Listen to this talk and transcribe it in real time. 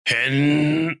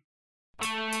Henshin.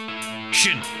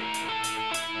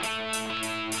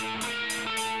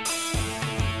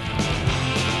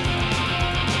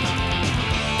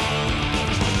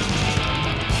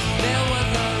 There was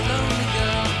a lonely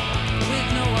girl with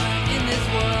no one in this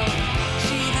world.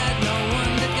 She had no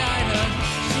one to guide her.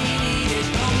 She needed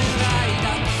Kamen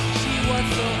Rider. She was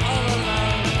so all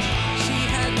alone. She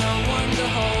had no one to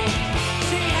hold.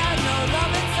 She had no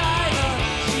love inside her.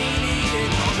 She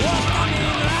needed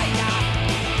Kamen Rider.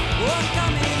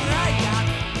 Kamen Rider.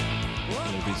 Hello,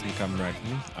 this is Kamen Rider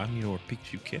News. I'm your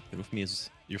Pikachu Kip, and with me is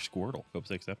your Squirtle,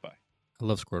 Kopsek Senpai. I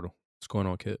love Squirtle. What's going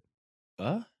on, kid?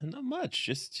 Not much.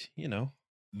 Just,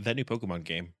 that new Pokemon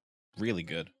game. Really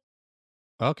good.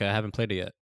 Okay, I haven't played it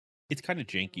yet. It's kind of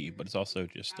janky, but it's also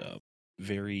just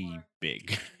very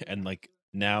big. And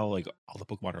now all the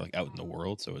Pokemon are out in the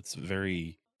world, so it's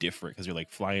very different because you're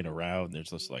flying around. There's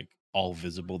just all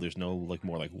visible. There's no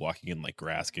more walking in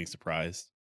grass, getting surprised.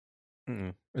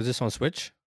 Is this on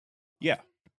Switch? Yeah.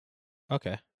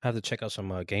 Okay, I have to check out some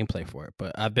gameplay for it.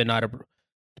 But I've been out of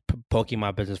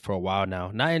Pokemon business for a while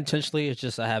now. Not intentionally. It's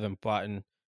just I haven't bought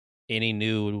any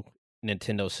new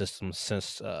Nintendo systems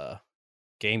since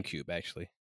GameCube. Actually,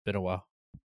 been a while.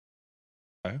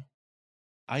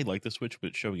 I like the Switch,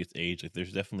 but it's showing its age.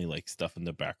 There's definitely stuff in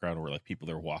the background where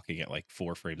people are walking at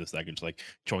 4 frames a second, just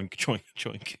choink, choink,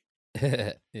 choink.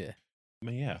 Yeah.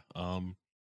 But yeah.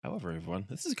 However, everyone,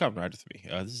 this is Kamen Rider 3.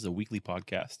 This is a weekly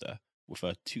podcast with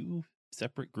two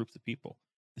separate groups of people.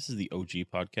 This is the OG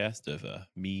podcast of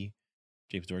me,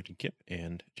 James Norrington Kip,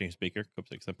 and James Baker,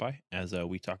 Kopsek Senpai, as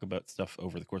we talk about stuff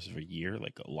over the course of a year,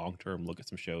 a long-term look at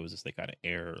some shows as they kind of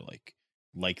air,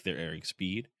 like their airing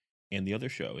speed. And the other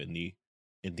show in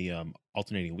the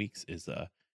alternating weeks is the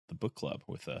book club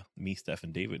with me, Steph,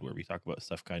 and David, where we talk about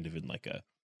stuff kind of in a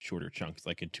shorter chunks,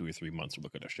 in 2 or 3 months, we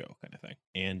look at a show kind of thing.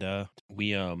 And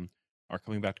we are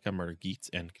coming back to Kamen Rider Geats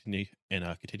and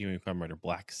continuing Kamen Rider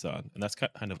Black Sun, and that's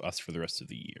kind of us for the rest of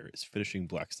the year. Is finishing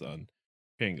Black Sun,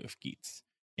 pairing with Geats,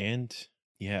 and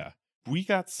yeah, we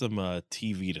got some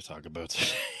TV to talk about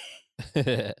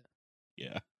today.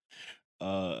 Yeah.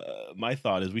 My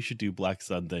thought is we should do Black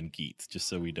Sun then Geats, just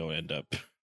so we don't end up.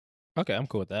 Okay, I'm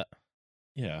cool with that.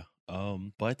 Yeah.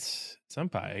 But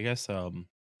Senpai, I guess how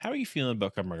are you feeling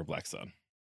about Kamen Rider Black Sun?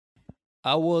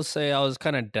 I will say I was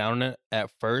kind of down it at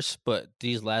first, but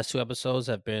these last 2 episodes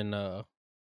have been a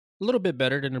little bit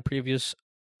better than the previous.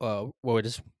 We're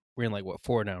in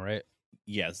 4 now, right?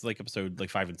 Yeah, it's episode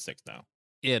 5 and 6 now.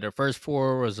 Yeah, the first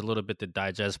 4 was a little bit to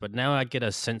digest, but now I get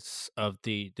a sense of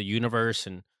the universe,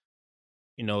 and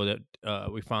that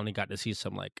we finally got to see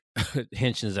some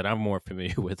henshins that I'm more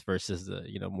familiar with versus the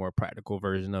more practical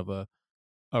version of a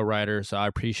writer. So I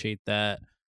appreciate that.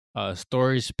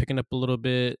 Stories picking up a little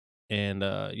bit, and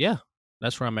yeah,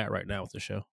 that's where I'm at right now with the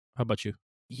show. How about you?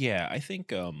 Yeah, I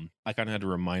think I kind of had to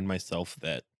remind myself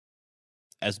that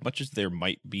as much as there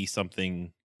might be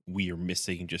something we are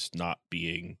missing, just not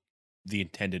being the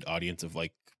intended audience of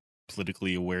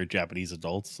politically aware Japanese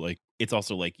adults, it's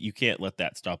also you can't let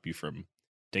that stop you from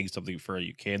taking something further.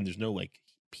 You can. There's no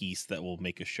piece that will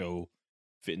make a show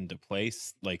fit into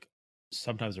place.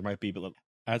 Sometimes there might be, but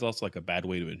that's also a bad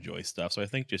way to enjoy stuff. So I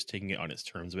think just taking it on its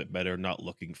terms a bit better, not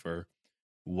looking for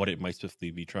what it might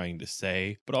specifically be trying to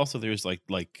say, but also there's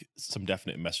like some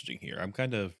definite messaging here. I'm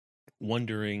kind of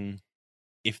wondering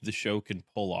if the show can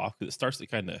pull off, because it starts to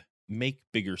kind of make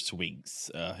bigger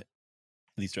swings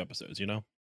these 2 episodes,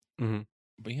 Mhm.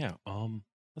 But yeah,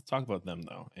 let's talk about them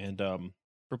though. And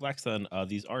for Black Sun,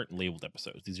 these aren't labeled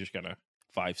episodes. These are just kind of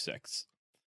 5, 6.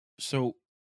 So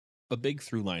a big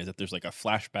through line is that there's a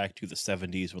flashback to the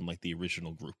 70s when the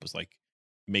original group was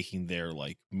making their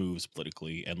moves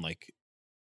politically, and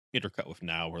intercut with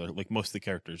now where most of the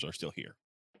characters are still here.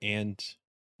 And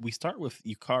we start with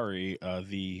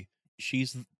Yukari,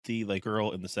 she's the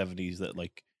girl in the 70s that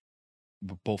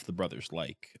both the brothers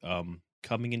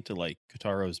coming into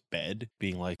Kotaro's bed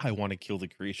being I want to kill the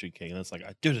Creation King, and it's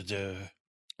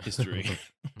history.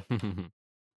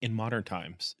 In modern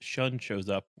times, Shun shows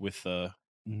up with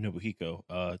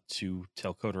Nobuhiko to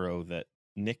tell Kotaro that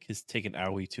Nick has taken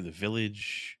Aoi to the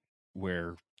village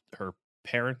where her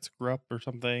parents grew up or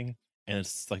something, and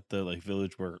it's the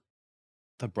village where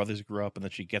the brothers grew up, and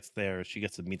then she gets there, she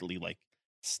gets immediately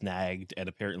snagged, and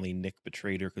apparently Nick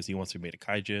betrayed her because he wants to be made a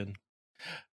kaijin.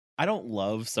 I don't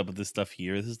love some of this stuff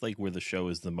here. This is where the show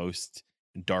is the most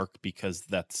dark, because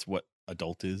that's what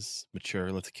adult is,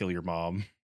 mature. Let's kill your mom.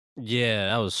 Yeah,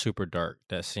 that was super dark,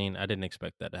 that scene. I didn't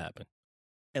expect that to happen.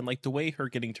 And the way her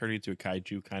getting turned into a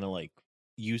kaiju kind of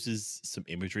uses some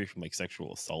imagery from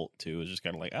sexual assault too. It's just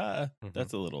kind of Mhm.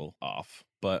 that's a little off.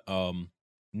 But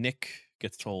Nick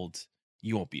gets told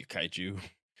you won't be a kaiju,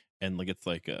 and like it's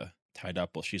like tied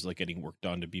up while she's like getting worked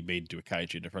on to be made into a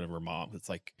kaiju in front of her mom. It's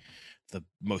like the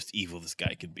most evil this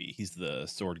guy could be. He's the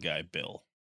sword guy, Bill.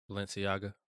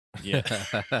 Balenciaga. Yeah,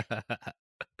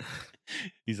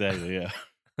 exactly. Yeah.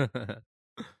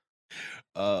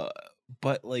 Uh,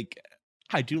 but like,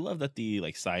 I do love that the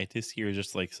like scientist here is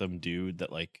just like some dude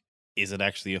that like isn't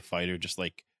actually a fighter, just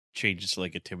like changes to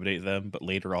like intimidate them. But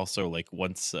later, also like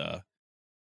once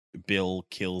Bill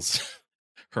kills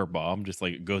her mom, just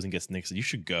like goes and gets Nick. So you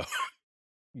should go.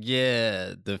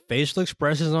 Yeah, the facial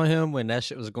expressions on him when that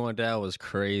shit was going down was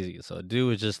crazy. So dude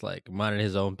was just like minding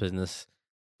his own business.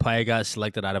 Probably got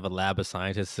selected out of a lab of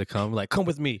scientists to come, like, come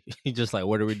with me. He just like,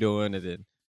 what are we doing? And then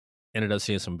ended up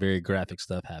seeing some very graphic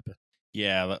stuff happen.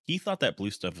 Yeah, he thought that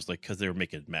blue stuff was like because they were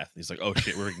making meth. He's like, oh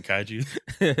shit, we're making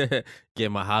kaiju.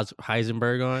 Get my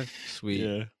Heisenberg on.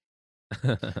 Sweet.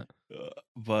 Yeah.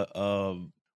 But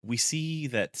we see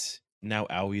that now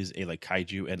Aoi is a like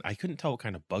kaiju, and I couldn't tell what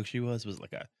kind of bug she was. Was it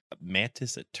like a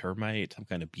mantis, a termite, some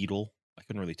kind of beetle? I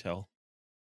couldn't really tell.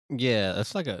 Yeah,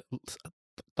 it's like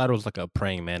thought it was like a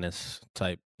praying mantis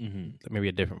type, maybe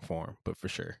a different form, but for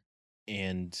sure.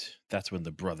 And that's when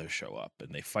the brothers show up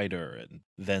and they fight her, and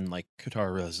then like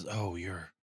Kotaro realizes, oh,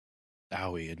 you're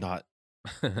Aoi and not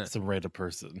some random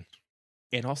person.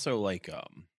 And also like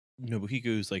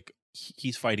Nobuhiko's like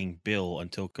he's fighting Bill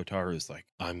until Kotaro is like,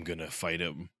 I'm gonna fight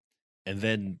him. And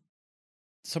then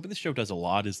something the show does a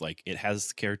lot is like it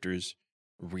has characters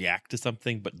react to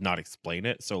something but not explain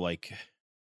it. So like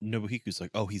Nobuhiko's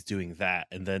like, oh, he's doing that,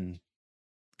 and then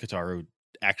Kotaro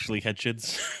actually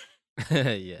henshins.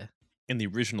 Yeah. In the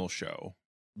original show,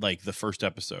 like the first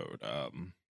episode,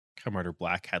 Kamen Rider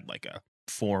Black had like a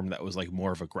form that was like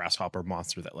more of a grasshopper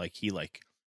monster that like he like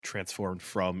transformed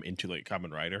from into like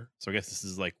Kamen Rider. So I guess this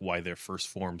is like why their first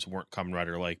forms weren't Kamen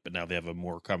Rider like, but now they have a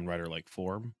more Kamen Rider like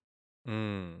form.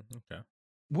 Okay.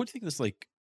 What do you think of this like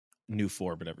new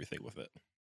form and everything with it?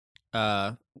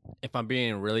 If I'm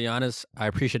being really honest, I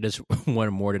appreciate this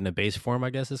one more than the base form, I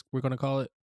guess is we're gonna call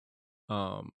it.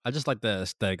 I just like the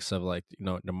aesthetics of like, you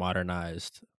know, the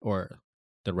modernized or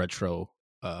the retro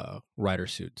rider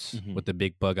suits with the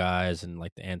big bug eyes and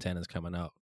like the antennas coming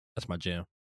out. That's my jam.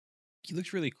 He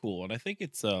looks really cool, and I think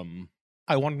it's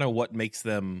I want to know what makes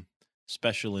them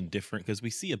special and different, because we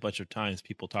see a bunch of times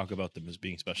people talk about them as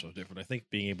being special and different. I think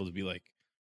being able to be like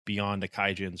beyond a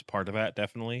kaijin's part of that,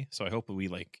 definitely. So I hope we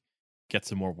like get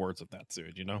some more words of that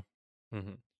soon, you know?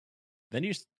 Then he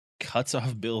just cuts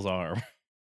off Bill's arm.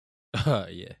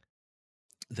 Yeah.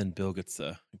 Then Bill gets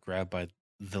grabbed by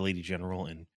the Lady General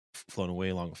and flown away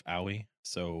along with Aoi.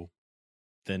 So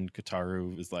then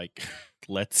Kotaro is like,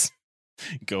 let's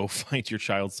go find your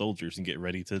child soldiers and get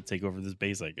ready to take over this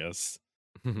base, I guess.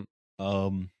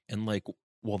 And like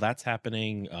while that's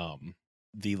happening,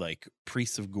 the like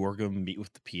priests of Gorgum meet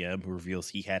with the PM, who reveals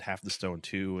he had half the stone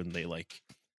too, and they like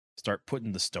start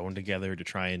putting the stone together to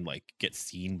try and like get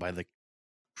seen by the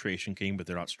Creation King, but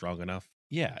they're not strong enough.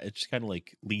 Yeah, it just kind of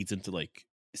like leads into like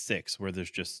 6, where there's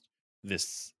just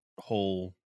this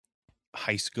whole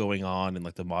heist going on in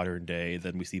like the modern day.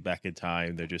 Then we see back in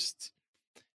time, they're just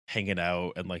hanging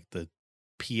out, and like the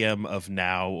PM of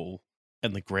now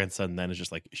and the grandson then is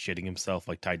just like shitting himself,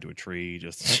 like tied to a tree,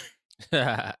 just.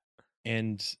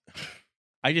 And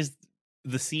I just,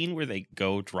 the scene where they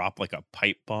go drop like a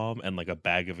pipe bomb and like a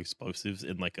bag of explosives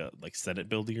in like a like Senate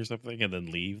building or something, and then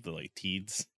leave the like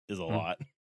teens is a lot.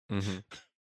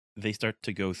 They start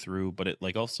to go through, but it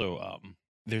like also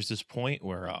there's this point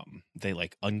where they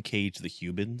like uncage the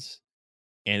humans,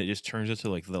 and it just turns into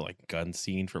like the like gun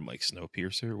scene from like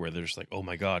Snowpiercer, where they're just like, oh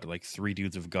my god, like 3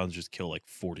 dudes with guns just kill like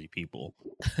 40 people.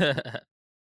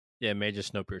 Yeah, major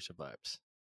Snowpiercer vibes.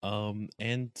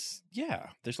 And yeah,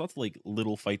 there's lots of like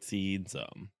little fight scenes.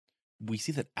 We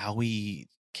see that Aoi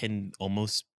can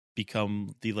almost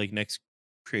become the like next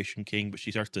Creation King, but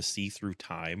she starts to see through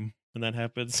time when that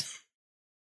happens.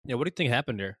 Yeah, what do you think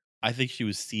happened there? I think she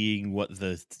was seeing what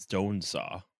the stone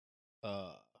saw.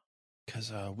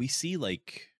 Because we see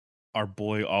like our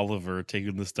boy Oliver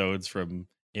taking the stones from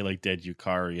a like dead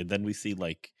Yukari, and then we see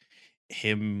like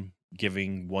him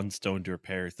giving one stone to her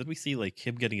parents. Then we see like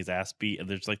him getting his ass beat, and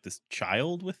there's like this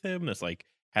child with him that's like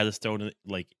has a stone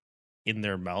like in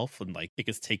their mouth, and like it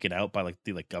gets taken out by like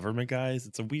the like government guys.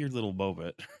 It's a weird little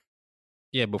moment.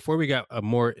 Yeah, before we got a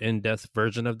more in-depth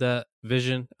version of that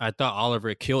vision, I thought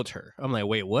Oliver killed her. I'm like,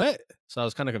 wait, what? So I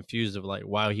was kind of confused of like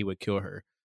why he would kill her.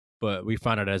 But we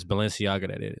found out as Balenciaga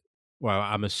that did it. Well,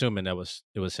 I'm assuming it was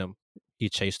him. He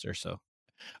chased her, so.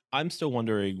 I'm still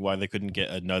wondering why they couldn't get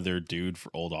another dude for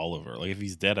old Oliver. Like if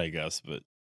he's dead, I guess, but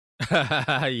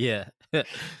yeah.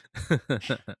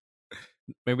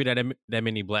 Maybe that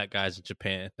many black guys in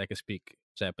Japan that can speak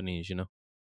Japanese, you know?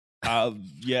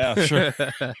 Yeah, sure.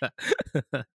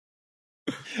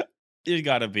 There's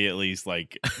got to be at least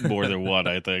like more than one,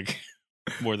 I think.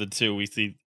 More than two we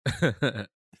see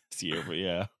here, but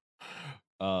yeah.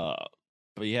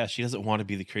 But yeah, she doesn't want to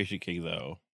be the Creation King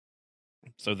though.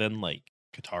 So then like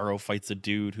Kataro fights a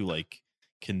dude who like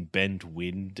can bend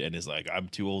wind and is like, I'm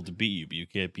too old to beat you, but you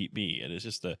can't beat me. And it's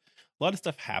just a lot of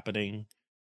stuff happening.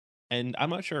 And I'm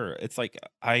not sure. It's like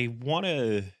I want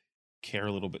to care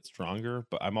a little bit stronger,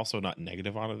 but I'm also not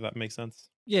negative on it, if that makes sense.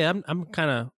 Yeah, I'm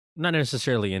kind of not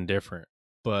necessarily indifferent,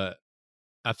 but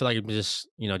I feel like I'm just,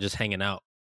 just hanging out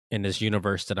in this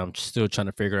universe that I'm still trying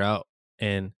to figure out.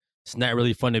 And it's not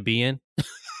really fun to be in.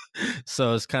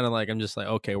 So it's kind of like, I'm just like,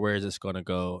 okay, where is this going to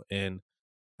go? And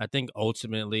I think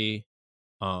ultimately,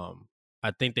 I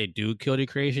think they do kill the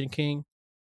Creation King,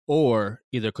 or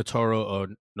either Kotaro or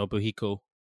Nobuhiko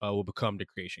will become the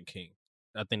Creation King.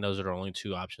 I think those are the only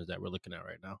two options that we're looking at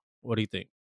right now. What do you think?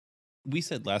 We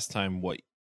said last time what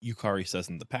Yukari says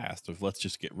in the past of let's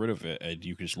just get rid of it and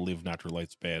you can just live natural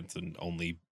lifespans and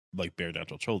only like bear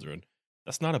natural children.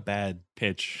 That's not a bad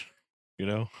pitch, you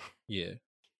know? Yeah.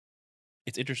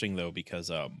 It's interesting though because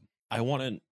I want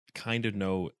to kind of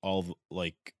know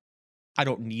like I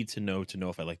don't need to know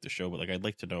if I like the show, but like I'd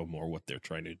like to know more what they're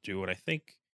trying to do. And I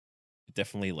think it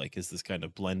definitely like is this kind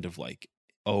of blend of like,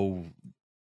 oh,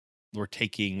 we're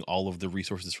taking all of the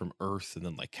resources from Earth and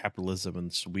then like capitalism and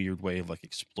this weird way of like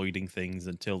exploiting things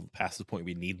until past the point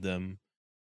we need them.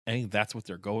 I think that's what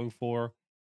they're going for.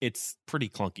 It's pretty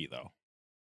clunky though.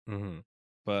 Mm-hmm.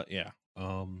 But yeah,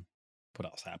 what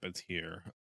else happens here?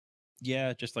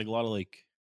 Yeah, just like a lot of like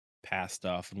past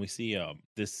stuff, and we see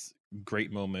this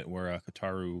great moment where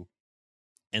Kataru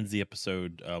ends the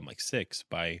episode like 6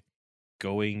 by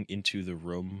going into the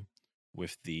room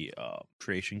with the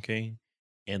Creation King,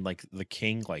 and like the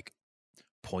king like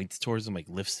points towards him, like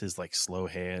lifts his like slow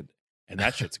hand, and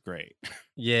that shit's great.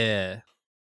 Yeah.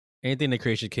 Anything the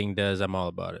Creation King does, I'm all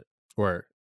about it. Or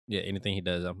yeah, anything he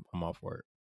does, I'm all for it.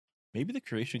 Maybe the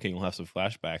Creation King will have some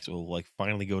flashbacks. We'll like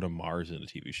finally go to Mars in a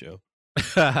TV show.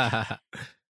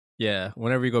 Yeah,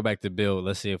 whenever you go back to build,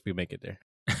 let's see if we make it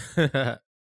there.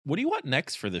 What do you want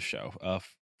next for this show?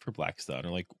 For Black Sun,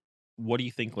 or like, what do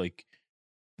you think like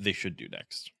they should do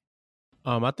next?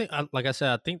 I think, like I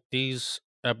said, I think these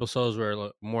episodes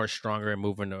were more stronger and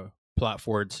moving the plot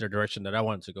forward to the direction that I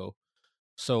wanted to go.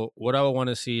 So what I would want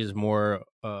to see is more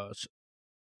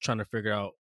trying to figure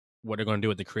out what they're going to do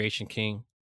with the Creation King.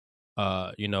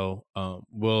 Will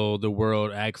the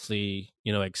world actually,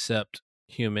 accept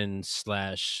humans /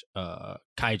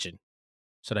 kaijin?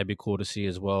 So that'd be cool to see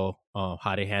as well,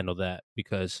 how they handle that,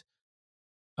 because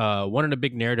one of the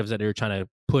big narratives that they were trying to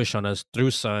push on us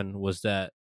through Sun was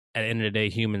that at the end of the day,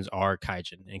 humans are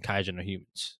kaijin and kaijin are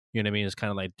humans. You know what I mean? It's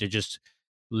kind of like they're just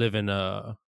living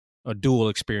a dual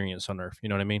experience on Earth. You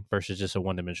know what I mean? Versus just a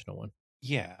one-dimensional one.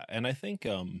 Yeah, and I think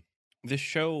this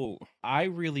show, I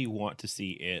really want to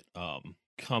see it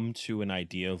come to an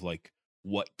idea of like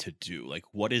what to do. Like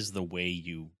what is the way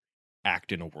you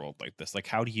act in a world like this? Like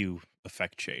how do you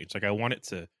affect change? Like I want it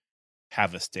to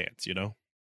have a stance, you know?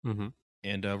 Mm-hmm.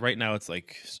 And right now it's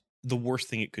like the worst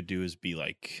thing it could do is be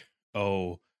like,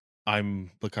 oh, I'm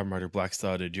the Kamen Rider Black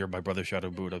Sun and you're my brother Shadow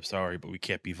Moon. I'm sorry, but we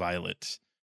can't be violent.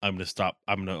 I'm gonna stop.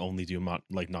 I'm gonna only do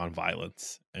like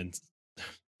non-violence and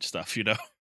stuff, you know?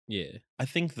 Yeah. I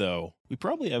think though we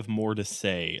probably have more to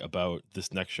say about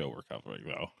this next show we're covering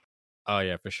though. Oh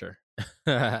yeah, for sure.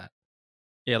 Yeah,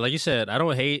 like you said, I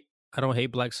don't hate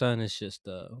Black Sun. It's just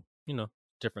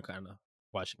different kind of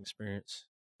watching experience.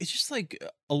 It's just like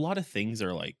a lot of things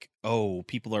are like, oh,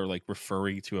 people are like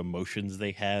referring to emotions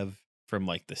they have from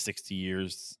like the 60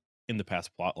 years in the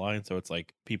past plot line. So it's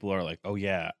like people are like, oh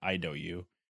yeah, I know you.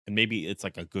 And maybe it's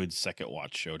like a good second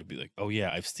watch show to be like, oh yeah,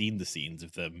 I've seen the scenes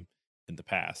of them in the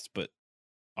past. But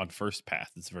on first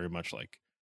pass, it's very much like,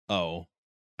 oh,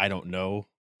 I don't know,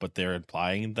 but they're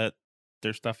implying that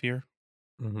there's stuff here.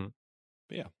 Mm-hmm.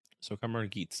 But yeah, so Kamen Rider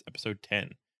Geats, episode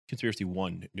 10, Conspiracy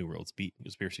 1, New Worlds Beat,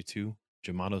 Conspiracy 2,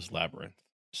 Jimano's Labyrinth.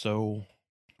 So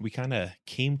we kind of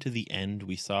came to the end.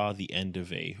 We saw the end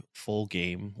of a full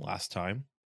game last time,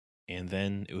 and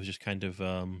then it was just kind of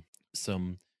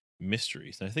some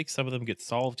mysteries. And I think some of them get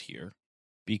solved here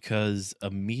because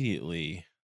immediately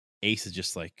Ace is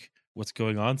just like, what's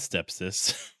going on, Step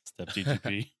Sis? Step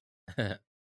GTP.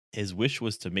 His wish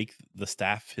was to make the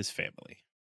staff his family,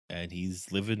 and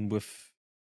he's living with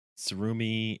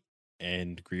Tsurumi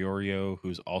and Griorio,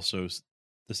 who's also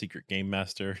the secret game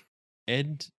master.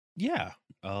 And yeah,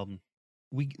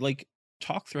 we like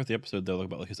talk throughout the episode though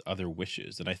about like his other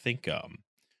wishes, and I think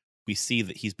we see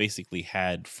that he's basically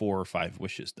had 4 or 5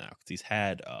 wishes now, because he's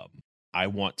had I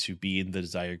want to be in the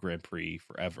Desire Grand Prix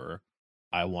forever.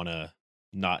 I want to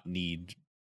not need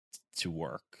to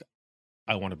work.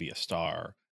 I want to be a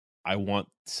star. I want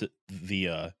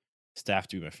the staff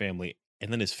to be my family.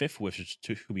 And then his 5th wish is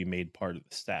to be made part of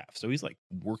the staff. So he's like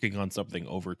working on something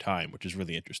over time, which is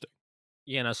really interesting.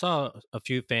 Yeah, and I saw a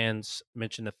few fans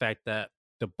mention the fact that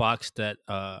the box that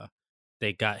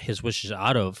they got his wishes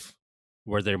out of,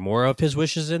 were there more of his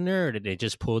wishes in there, or did they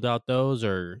just pulled out those,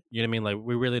 or you know what I mean? Like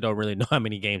we really don't know how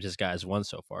many games this guy's won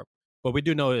so far, but we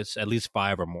do know it's at least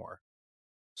 5 or more.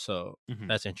 So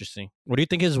that's interesting. What do you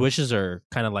think his wishes are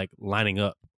kind of like lining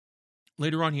up?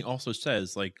 Later on, he also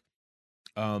says like,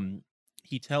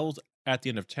 he tells at the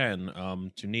end of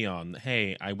 10 to Neon,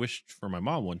 hey, I wished for my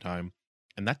mom one time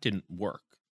and that didn't work.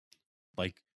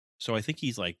 Like, so I think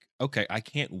he's like, okay, I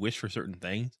can't wish for certain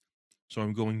things, so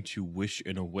I'm going to wish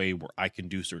in a way where I can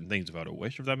do certain things without a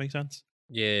wish, if that makes sense.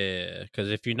 Yeah, because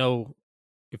if you know,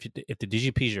 if the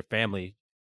DGP is your family,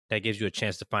 that gives you a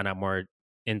chance to find out more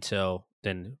intel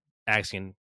than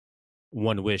asking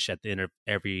one wish at the end of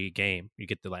every game. You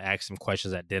get to like ask some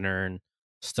questions at dinner and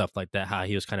stuff like that. How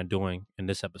he was kind of doing in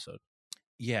this episode.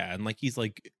 Yeah, and like he's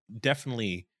like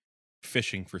definitely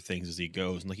fishing for things as he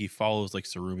goes, and like he follows like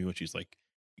Sarumi when she's like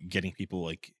getting people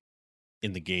like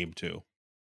in the game too.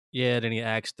 Yeah, then he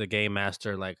asked the game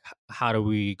master like, how do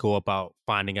we go about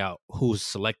finding out who's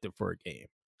selected for a game?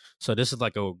 So this is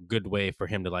like a good way for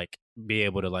him to like be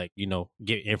able to like, you know,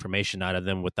 get information out of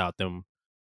them without them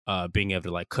being able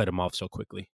to like cut him off so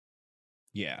quickly.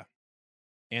 Yeah.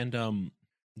 And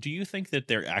do you think that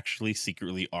there actually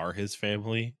secretly are his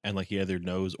family, and like he either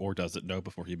knows or doesn't know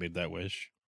before he made that wish?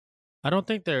 I don't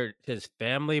think they're his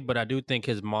family, but I do think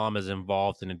his mom is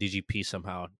involved in the DGP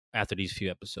somehow after these few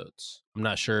episodes. I'm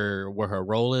not sure what her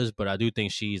role is, but I do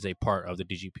think she's a part of the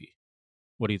DGP.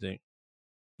 What do you think?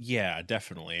 Yeah,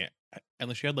 definitely.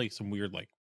 And she had like some weird like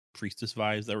priestess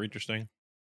vibes that were interesting.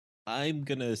 I'm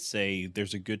gonna say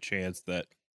there's a good chance that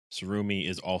Sarumi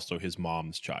is also his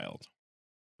mom's child,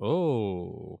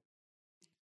 Oh,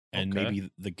 and okay.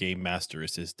 maybe the game master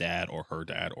is his dad or her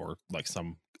dad, or like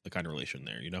some kind of relation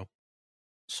there. You know?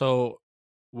 So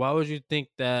why would you think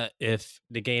that if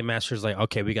the game master's like,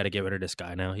 okay, we got to get rid of this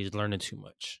guy now, he's learning too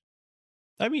much?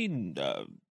 I mean,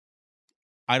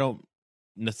 I don't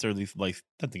necessarily like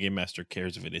that the game master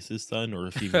cares if it is his son, or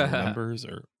if he even remembers,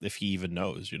 or if he even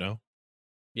knows. You know?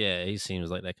 Yeah, he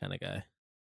seems like that kind of guy.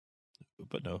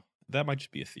 But no, that might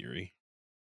just be a theory,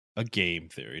 a game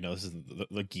theory. No, this is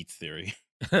the Geats theory.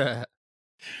 Though,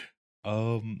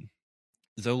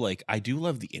 like, I do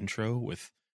love the intro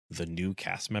with the new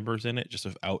cast members in it, just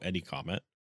without any comment.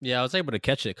 Yeah, I was able to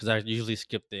catch it because I usually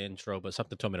skip the intro, but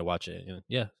something told me to watch it. And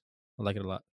yeah, I like it a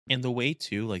lot. And the way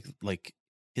too, like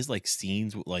his like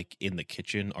scenes like in the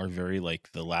kitchen are very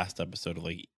like the last episode of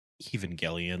like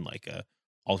Evangelion, like a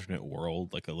alternate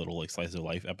world, like a little like slice of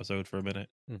life episode for a minute.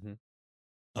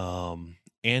 Mm-hmm.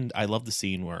 And I love the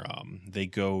scene where they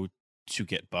go to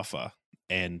get Buffa,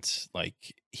 and like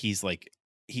he's like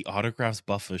he autographs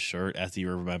Buffa's shirt as he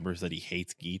remembers that he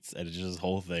hates Geats, and it's just his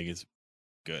whole thing is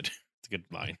good. It's a good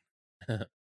line. And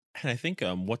I think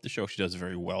what the show she does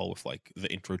very well with like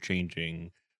the intro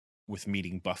changing, with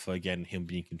meeting Buffa again, him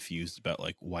being confused about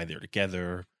like why they're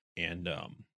together, and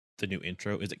the new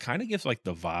intro is it kind of gives like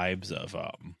the vibes of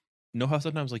know how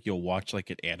sometimes like you'll watch like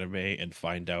an anime and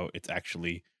find out it's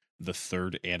actually the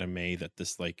 3rd anime that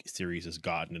this like series has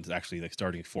gotten, and it's actually like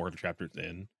starting 4 chapters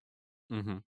in.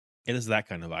 Mm-hmm. It is that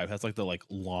kind of vibe. It has like the like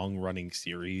long running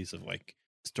series of like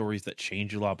stories that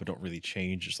change a lot but don't really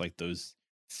change, just like those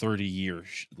 30-year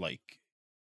like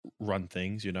run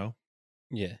things, you know?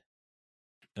 Yeah.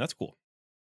 And that's cool.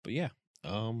 But yeah,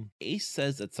 Ace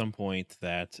says at some point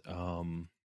that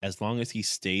as long as he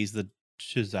stays the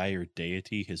desired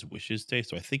deity, his wishes stay.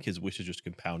 So I think his wishes just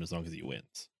compound as long as he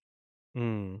wins.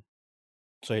 Mm.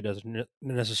 So he doesn't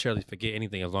necessarily forget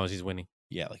anything as long as he's winning.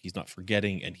 Yeah, like he's not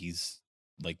forgetting, and he's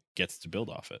like gets to build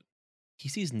off it. He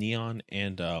sees Neon,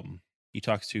 and he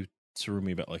talks to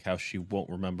Sarumi about like how she won't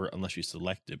remember unless she's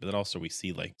selected. But then also we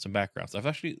see like some background stuff.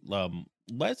 Actually,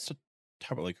 let's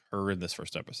talk about like her in this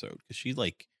first episode, because she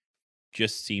like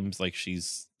just seems like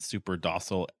she's super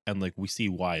docile, and like we see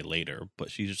why later. But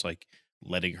she's just like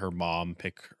letting her mom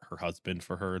pick her husband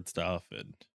for her and stuff,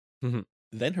 and Mhm.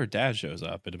 then her dad shows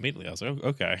up, and immediately I was like, oh,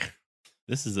 okay,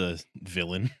 this is a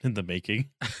villain in the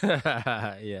making.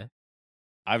 Yeah.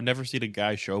 I've never seen a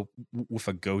guy show up with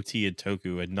a goatee and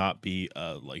Toku and not be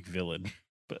a like villain,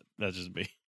 but that's just me.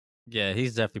 Yeah,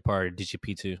 he's definitely part of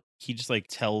DGP too. He just like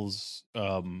tells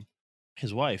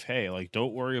his wife, hey, like,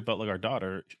 don't worry about like our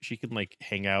daughter. She can like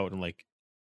hang out and like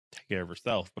take care of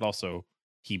herself. But also,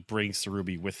 he brings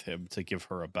Sarumi with him to give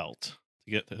her a belt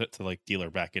to get to like deal her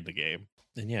back in the game.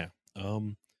 And yeah,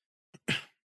 um,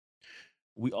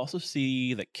 we also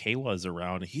see that Kayla's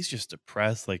around. He's just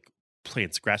depressed, like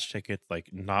playing scratch tickets, like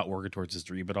not working towards his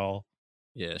dream at all.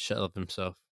 Yeah, shell of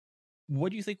himself.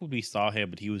 What do you think when we saw him,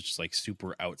 but he was just like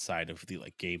super outside of the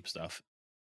like game stuff?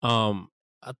 Um,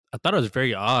 I thought it was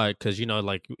very odd because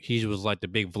like he was like the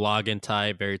big vlogging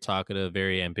type, very talkative,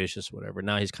 very ambitious, whatever.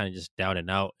 Now he's kind of just down and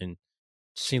out, and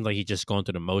seemed like he's just going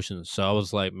through the motions. So I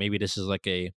was like, maybe this is like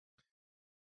a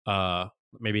uh,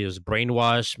 maybe it was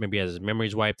brainwashed, maybe he has his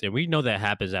memories wiped, and we know that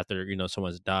happens after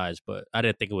someone dies, but I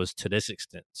didn't think it was to this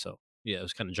extent. So yeah, it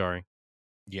was kind of jarring.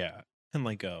 Yeah, and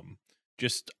like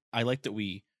just I like that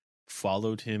we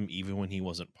followed him even when he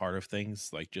wasn't part of things.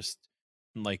 Like just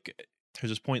like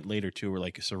there's this point later too where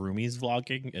like Sarumi's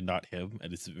vlogging and not him,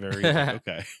 and it's very like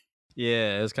okay.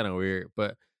 Yeah, it was kind of weird,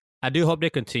 but I do hope they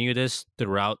continue this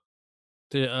throughout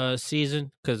the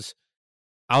season because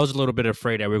I was a little bit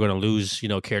afraid that we are going to lose,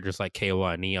 characters like KO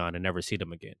and Neon and never see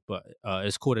them again. But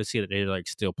it's cool to see that they're like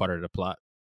still part of the plot.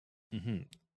 hmm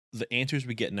The answers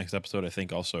we get next episode, I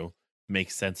think, also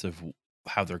make sense of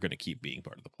how they're going to keep being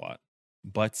part of the plot.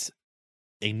 But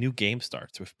a new game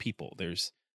starts with people.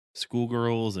 There's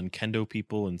schoolgirls and kendo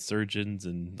people and surgeons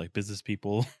and like business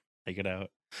people hanging out.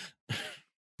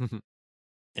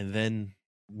 And then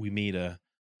we meet a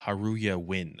Haruya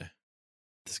Win,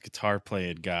 this guitar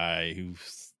playing guy who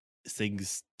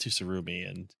sings to Sarumi.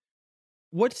 And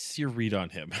what's your read on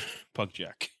him, Punk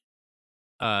Jack?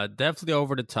 Definitely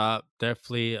over the top.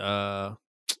 Definitely,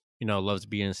 loves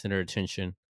being in center of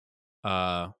attention.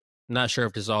 Not sure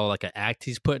if this is all like an act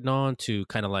he's putting on to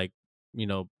kind of like,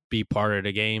 be part of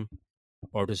the game,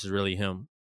 or if this is really him.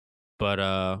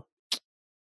 But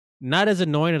not as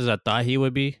annoying as I thought he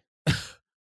would be.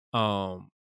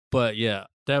 But yeah,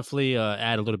 definitely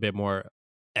add a little bit more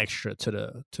extra to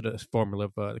the formula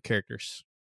of the characters.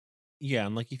 Yeah,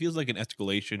 and like he feels like an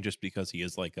escalation just because he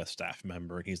is like a staff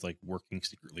member and he's like working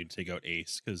secretly to take out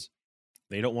Ace because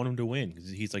they don't want him to win because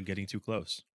he's like getting too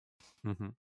close. Mm-hmm.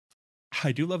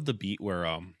 I do love the beat where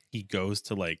he goes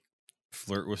to like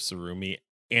flirt with Sarumi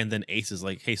and then Ace is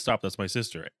like, "Hey, stop! That's my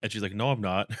sister," and she's like, "No, I'm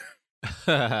not."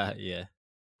 Yeah.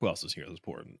 Who else is here that's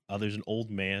important? There's an old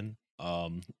man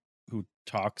who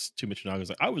talks to Michinoga's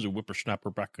like, "I was a whippersnapper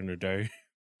back in the day."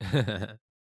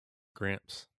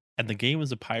 Gramps. And the game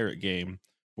is a pirate game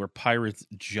where pirates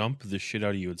jump the shit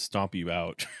out of you and stomp you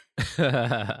out.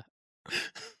 That's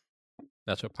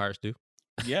what pirates do.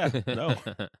 Yeah, no.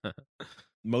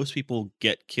 Most people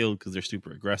get killed because they're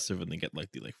super aggressive and they get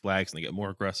like the like flags and they get more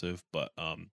aggressive. But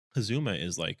Hazuma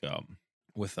is like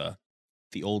with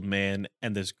the old man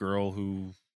and this girl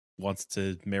who wants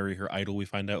to marry her idol, we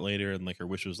find out later, and like her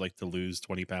wish was like to lose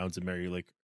 20 pounds and marry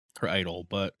like her idol.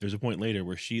 But there's a point later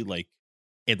where she like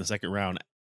in the second round,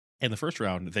 in the first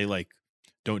round, they like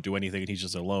don't do anything and he's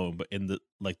just alone. But in the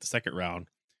like the second round,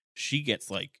 she gets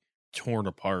like torn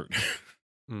apart.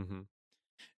 Mm-hmm.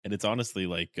 And it's honestly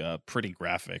like pretty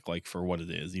graphic, like for what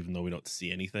it is, even though we don't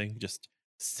see anything. Just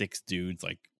 6 dudes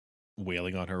like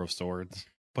wailing on her with swords.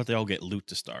 But they all get loot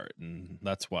to start, and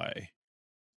that's why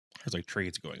there's like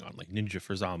trades going on, like Ninja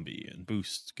for Zombie and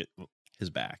Boost get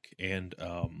his back. And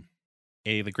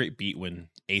the great beat when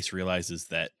Ace realizes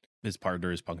that his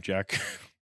partner is Punk Jack.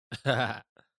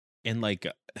 And like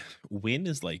Win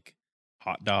is like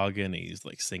hot dog and he's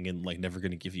like singing like never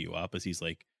gonna give you up as he's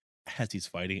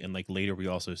fighting. And like later we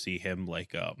also see him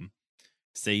like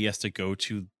say he has to go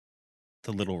to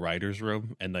the little writer's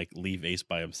room and like leave Ace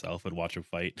by himself and watch him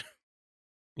fight.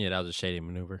 Yeah, that was a shady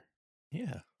maneuver.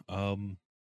 Yeah.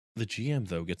 The GM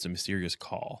though gets a mysterious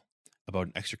call about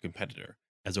an extra competitor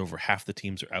as over half the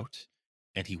teams are out,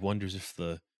 and he wonders if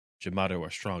the Jamato are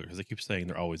stronger because they keep saying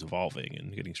they're always evolving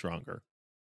and getting stronger.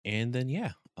 And then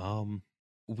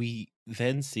we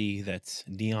then see that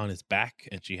Neon is back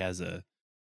and she has a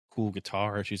cool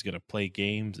guitar. She's gonna play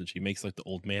games and she makes like the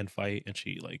old man fight and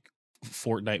she like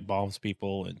Fortnite bombs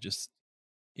people and just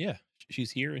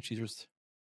she's here and she's just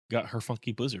got her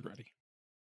funky blizzard ready.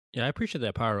 Yeah, I appreciate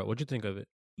that power up. What'd you think of it?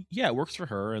 Yeah, it works for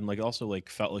her and like also like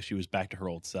felt like she was back to her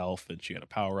old self and she had a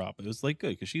power up. It was like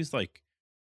good because she's like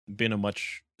been a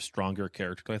much stronger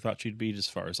character than I thought she'd be, just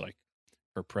as far as like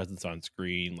her presence on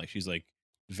screen. Like she's like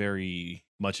very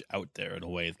much out there in a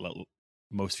way that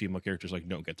most female characters like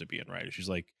don't get to be in, right? She's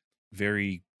like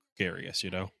very gregarious,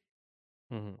 you know.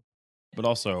 Mm-hmm. But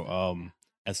also,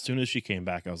 as soon as she came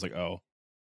back, I was like, oh,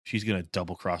 she's gonna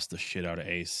double cross the shit out of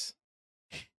Ace.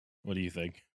 What do you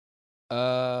think?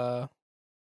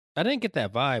 I didn't get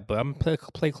that vibe, but I'm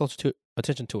play close to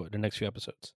attention to it the next few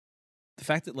episodes. The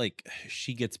fact that like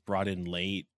she gets brought in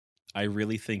late, I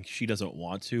really think she doesn't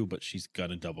want to, but she's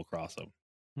gonna double cross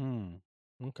him.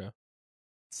 Okay.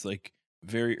 It's like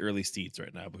very early seeds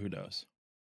right now, but who knows?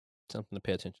 Something to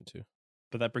pay attention to.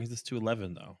 But that brings us to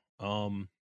 11 though.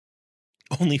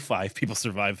 Only 5 people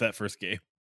survived that first game.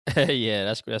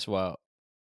 Yeah, that's wild.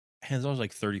 And there's always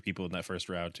like 30 people in that first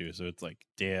round too, so it's like,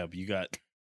 damn, you got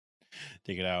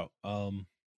take it out.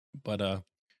 But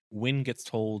Win gets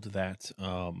told that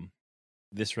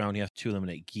this round he has to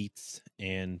eliminate Geets,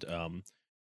 and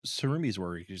Surumi's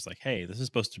worried. He's like, hey, this is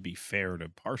supposed to be fair and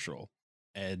impartial.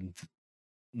 And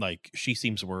like she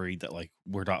seems worried that like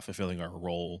we're not fulfilling our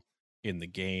role in the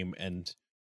game. And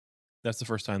that's the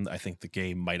first time that I think the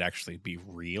game might actually be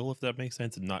real, if that makes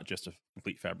sense, and not just a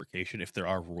complete fabrication. If there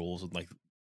are rules and like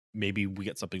maybe we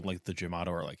get something like the Jamato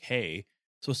or like, hey,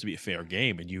 it's supposed to be a fair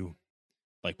game, and you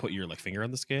like put your like finger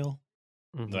on the scale,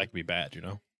 Mhm. that could be bad, you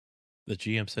know? The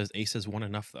GM says Ace has won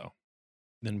enough though.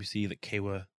 Then we see that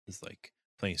Kawa is like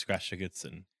playing scratch tickets,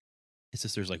 and his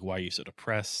sister's like, why are you so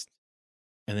depressed?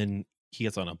 And then he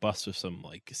gets on a bus with some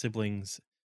like siblings,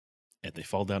 and they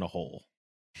fall down a hole.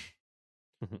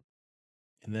 Mhm.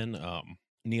 And then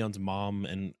Neon's mom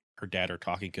and her dad are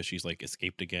talking because she's like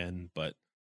escaped again, but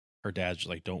her dad's just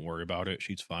like, don't worry about it,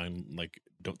 she's fine, like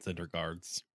don't send her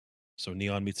guards. So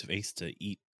Neon meets with Ace to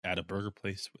eat at a burger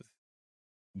place with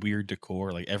weird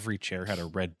decor. Like every chair had a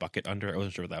red bucket under it. I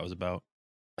wasn't sure what that was about.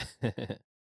 In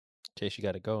case you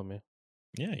got to go, man.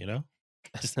 Yeah, you know,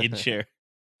 just in chair.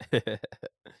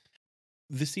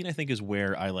 This scene I think is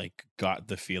where I like got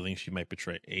the feeling she might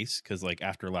betray Ace, because like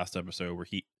after last episode where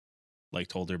he like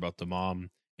told her about the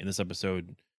mom, in this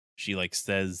episode she like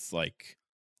says like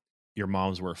your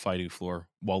moms were a fighting floor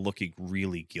while looking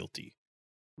really guilty.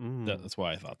 That's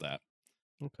why I thought that.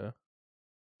 Okay.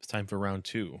 It's time for round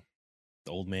 2.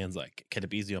 The old man's like, can it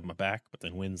be easy on my back? But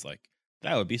then Win's like,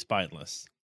 that would be spineless.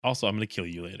 Also, I'm gonna kill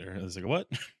you later. I was like, what?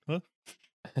 Huh?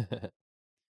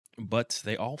 But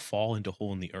they all fall into a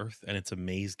hole in the earth, and it's a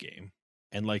maze game.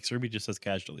 And like Serbi just says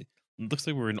casually, it looks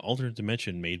like we're in an alternate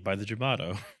dimension made by the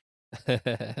Jamato.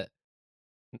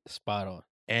 Spot on.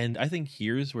 And I think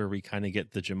here's where we kind of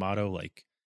get the Jamato, like,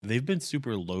 they've been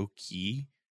super low key,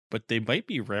 but they might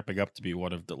be ramping up to be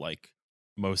one of the like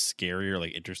most scary or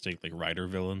like interesting like rider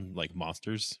villain like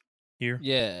monsters here.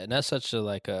 Yeah, and that's such a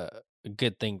like a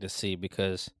good thing to see,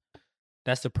 because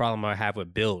that's the problem I have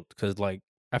with Build. Because like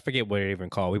I forget what they're even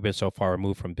called. We've been so far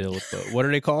removed from Build, but what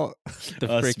are they called? The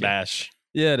freaking Smash.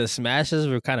 Yeah, the smashes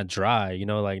were kind of dry. You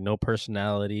know, like no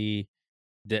personality.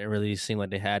 Didn't really seem like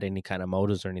they had any kind of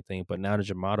motives or anything. But now the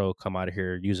Jamato come out of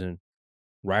here using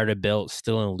rider belts,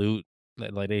 stealing loot.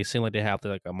 Like they seem like they have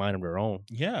like a mind of their own.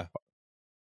 Yeah.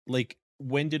 Like,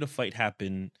 when did a fight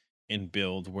happen in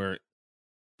Build where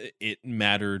it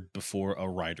mattered before a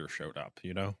rider showed up,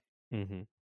 you know? Mm-hmm.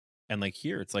 And like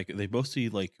here, it's like they mostly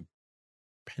like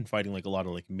been fighting like a lot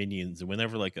of like minions, and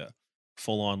whenever like a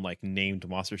full on like named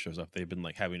monster shows up, they've been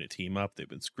like having to team up, they've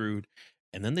been screwed,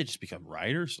 and then they just become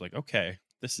riders. Like, okay,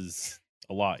 this is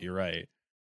a lot, you're right.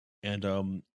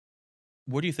 And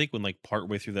what do you think when like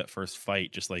partway through that first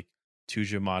fight, just like two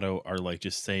Jamato are like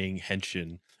just saying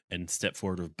henshin and step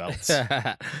forward with belts?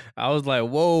 I was like,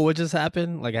 "Whoa, what just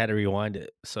happened?" Like I had to rewind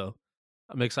it. So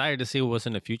I'm excited to see what's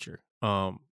in the future.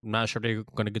 I'm not sure they're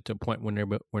going to get to a point when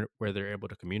where they're able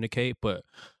to communicate, but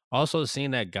also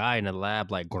seeing that guy in the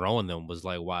lab like growing them was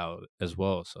like wild as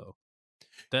well. So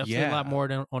definitely a lot Yeah. more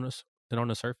than on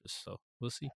the surface. So we'll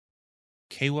see.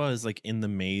 Kawa is like in the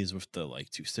maze with the like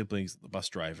two siblings, the bus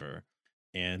driver,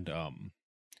 and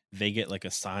they get like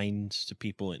assigned to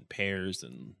people in pairs,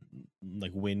 and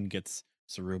like Win gets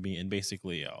Sarumi, and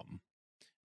basically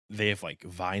they have like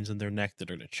vines in their neck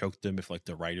that are gonna choke them if like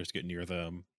the riders get near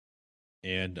them.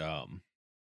 And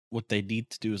what they need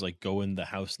to do is like go in the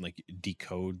house and like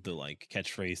decode the like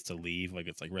catchphrase to leave, like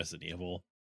it's like Resident Evil.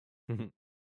 Mhm.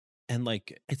 And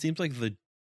like it seems like the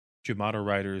Jamato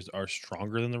riders are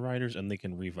stronger than the riders, and they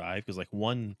can revive, because like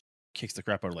one kicks the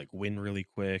crap out of like Win really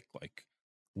quick, like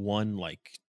one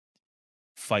like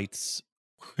fights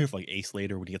with like Ace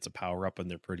later when he gets a power up, and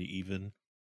they're pretty even.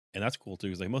 And that's cool too,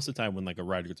 because like most of the time when like a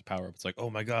rider gets a power up, it's like, oh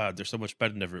my god, they're so much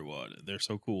better than everyone, they're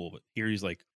so cool. But here he's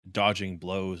like dodging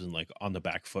blows and like on the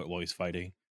back foot while he's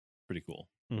fighting. Pretty cool.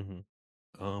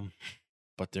 Mm-hmm.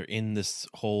 But they're in this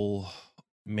whole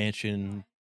mansion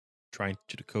trying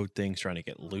to decode things, trying to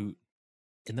get loot.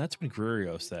 And that's when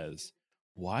Guerrero says,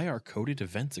 why are coded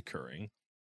events occurring?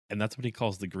 And that's what he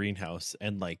calls the greenhouse.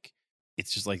 And like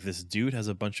it's just like this dude has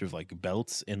a bunch of like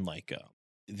belts in like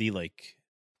the like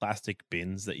plastic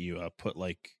bins that you put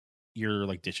like your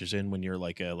like dishes in when you're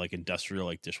like a like industrial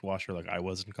like dishwasher like I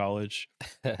was in college,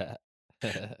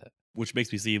 which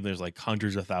makes me see there's like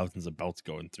hundreds of thousands of belts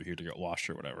going through here to get washed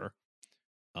or whatever.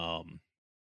 Um,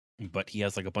 but he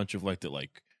has like a bunch of like the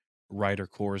like rider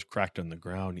cores cracked on the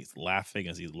ground. He's laughing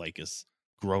as he like is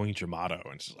growing Jamato,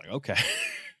 and it's just like okay.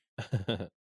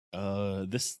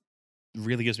 This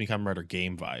really gives me Kamen Rider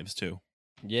game vibes too.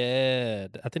 Yeah,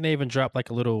 I think they even dropped like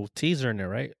a little teaser in there,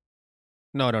 right?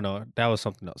 No, that was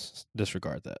something else.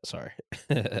 Disregard that. Sorry,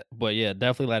 but yeah,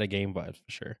 definitely a lot of game vibes for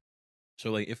sure.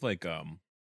 So like if like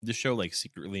this show like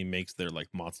secretly makes their like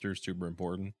monsters super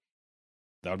important,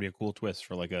 that would be a cool twist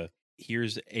for like a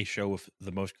here's a show with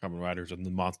the most Kamen Riders and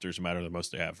the monsters matter the most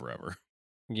to have forever.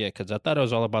 Yeah, because I thought it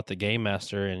was all about the game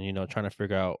master and trying to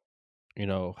figure out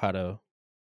how to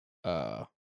uh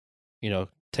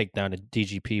take down the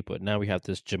DGP, but now we have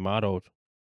this Jamato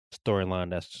storyline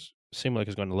that's seems like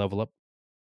it's going to level up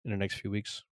in the next few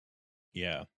weeks.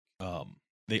 Yeah.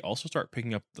 They also start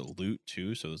picking up the loot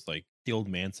too. So it's like the old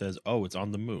man says, "Oh, it's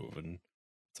on the move," and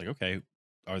it's like, okay,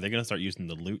 are they gonna start using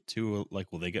the loot too?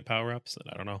 Like, will they get power ups? And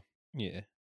I don't know. Yeah.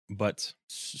 But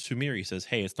Sumiri says,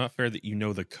 "Hey, it's not fair that you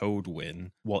know the code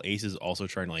when while Ace is also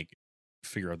trying to like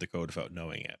figure out the code without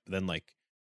knowing it." But then like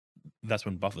that's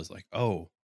when Buff is like, "Oh,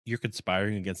 you're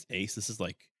conspiring against Ace. This is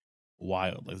like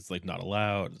wild. Like, it's like not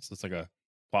allowed." It's like a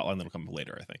plotline that'll come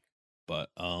later, I think. But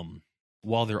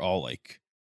while they're all like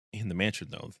in the mansion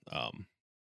though,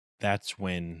 that's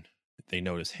when they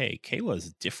notice, hey,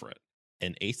 Kayla's different.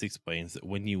 And Ace explains that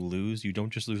when you lose, you don't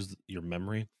just lose your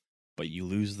memory, but you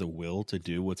lose the will to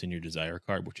do what's in your desire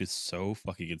card, which is so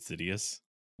fucking insidious.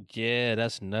 Yeah,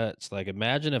 that's nuts. Like,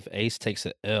 imagine if Ace takes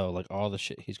an L, like all the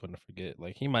shit he's going to forget.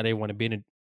 Like, he might even want to be in a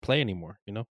play anymore,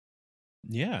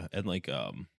 Yeah, and like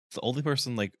the only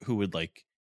person like who would like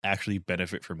actually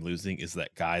benefit from losing is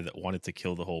that guy that wanted to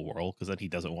kill the whole world because then he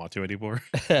doesn't want to anymore.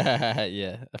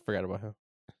 Yeah, I forgot about him.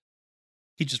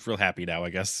 He's just real happy now, I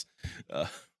guess.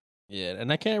 Yeah,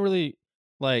 and I can't really,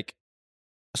 like,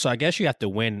 so I guess you have to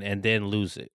win and then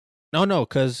lose it. No,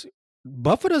 because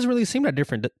Buffer doesn't really seem that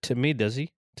different to me, does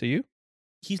he? To you?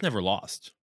 He's never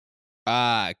lost.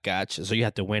 Ah, gotcha. So you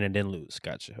have to win and then lose.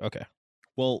 Gotcha. Okay.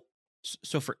 Well,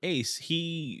 so for Ace,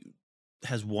 he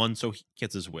has won, so he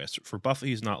gets his wish. For Buffy,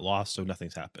 he's not lost, so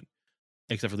nothing's happened,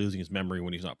 except for losing his memory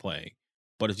when he's not playing.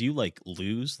 But if you like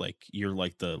lose, like you're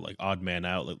like the like odd man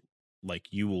out, like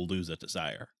you will lose a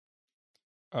desire.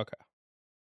 Okay.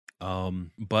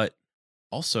 But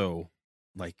also,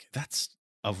 like that's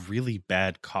a really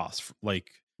bad cost.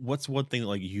 Like, what's one thing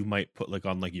like you might put like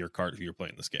on like your card if you're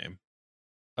playing this game?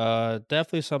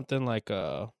 Definitely something like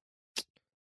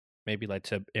maybe like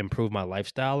to improve my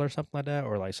lifestyle or something like that,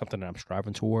 or like something that I'm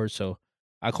striving towards. So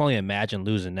I can only imagine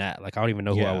losing that. Like I don't even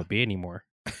know who I Yeah. would be anymore.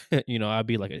 I'd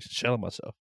be like a shell of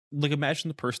myself. Like, imagine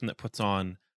the person that puts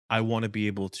on, "I want to be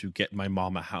able to get my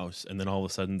mom a house," and then all of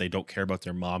a sudden they don't care about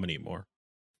their mom anymore.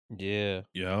 Yeah.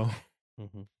 You know?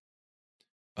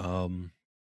 Mm-hmm.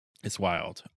 It's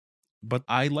wild. But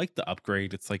I like the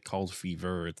upgrade. It's like called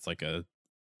Fever. It's like a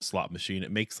slot machine.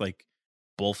 It makes like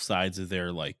both sides of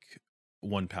their like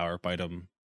one power up item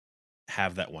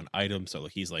have that one item. So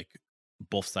like he's like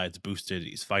both sides boosted.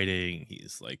 He's fighting.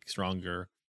 He's like stronger.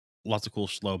 Lots of cool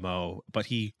slow mo. But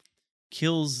he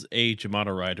kills a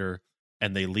Jamato rider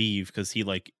and they leave because he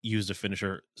like used a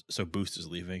finisher. So Boost is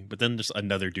leaving. But then just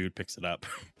another dude picks it up.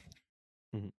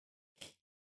 Mhm.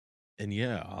 And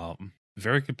yeah,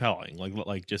 very compelling.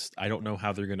 Like just I don't know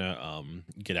how they're gonna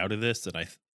get out of this. And I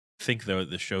think though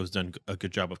the show's done a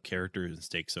good job of characters and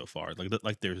stakes so far.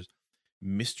 Like there's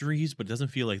mysteries, but it doesn't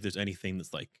feel like there's anything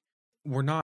that's like we're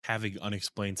not having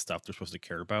unexplained stuff they're supposed to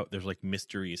care about. There's like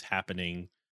mysteries happening,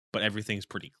 but everything's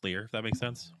pretty clear, if that makes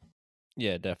sense.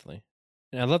 Yeah, definitely.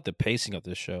 And I love the pacing of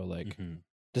this show. Like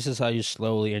this is how you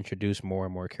slowly introduce more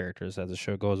and more characters as the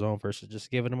show goes on versus just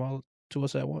giving them all to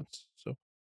us at once. So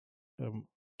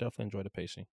definitely enjoy the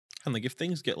pacing. And like if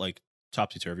things get like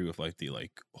topsy turvy with like the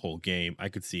like whole game, I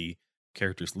could see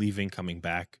characters leaving, coming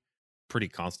back pretty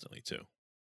constantly too.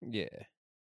 Yeah.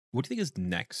 What do you think is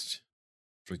next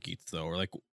for Geats though? Or like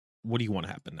what do you want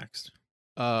to happen next?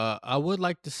 I would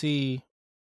like to see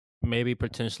maybe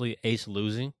potentially Ace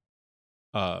losing.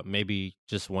 Maybe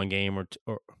just one game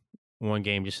or one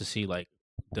game just to see like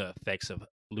the effects of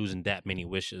losing that many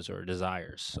wishes or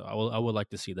desires. So I would like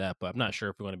to see that, but I'm not sure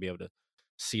if we're going to be able to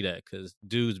see that because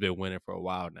dude's been winning for a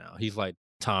while now. He's like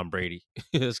Tom Brady.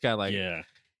 It's kind of like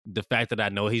the fact that I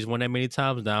know he's won that many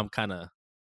times. Now I'm kind of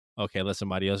okay. Let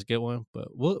somebody else get one, but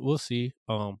we'll see.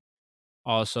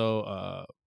 Also,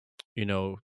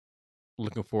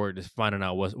 looking forward to finding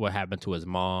out what happened to his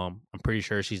mom. I'm pretty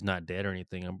sure she's not dead or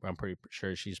anything. I'm pretty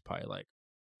sure she's probably like,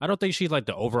 I don't think she's like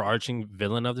the overarching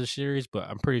villain of the series, but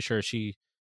I'm pretty sure she,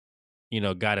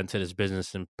 got into this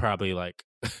business and probably like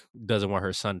doesn't want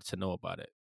her son to know about it.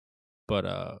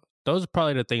 But those are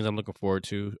probably the things I'm looking forward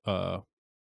to.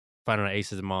 Finding out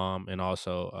Ace's mom and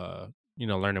also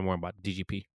learning more about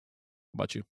DGP. How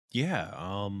about you?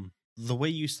 Yeah. The way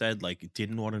you said like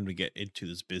didn't want him to get into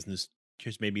this business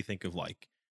just made me think of like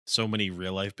so many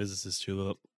real life businesses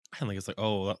too. And like it's like,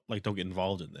 oh, like don't get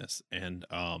involved in this. And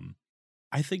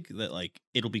I think that like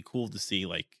it'll be cool to see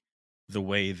like the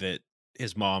way that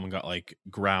his mom got like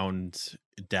ground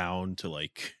down to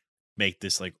like make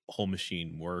this like whole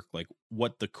machine work, like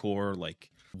what the core, like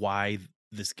why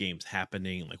this game's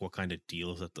happening, like what kind of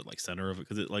deal is at the like center of it,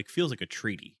 because it like feels like a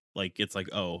treaty, like it's like,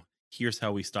 oh, here's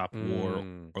how we stop war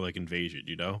Mm, or like invasion,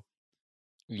 you know.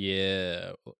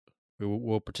 yeah,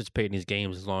 we'll participate in these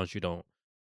games as long as you don't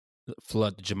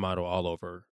flood the Jamato all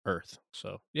over Earth.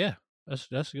 So yeah, that's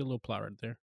a good little plot right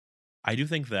there. I do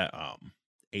think that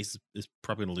Ace is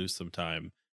probably gonna lose some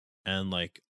time, and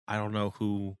like I don't know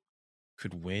who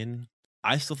could win.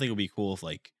 I still think it would be cool if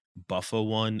like Buffo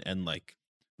won and like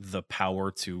the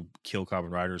power to kill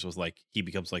Common Riders was like he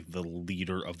becomes like the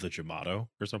leader of the Jamato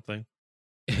or something.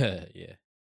 Yeah.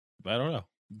 But I don't know.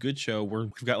 Good show.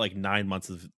 We've got like 9 months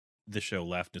of the show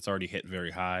left. It's already hit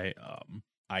very high.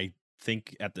 I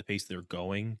think at the pace they're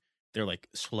going, they're like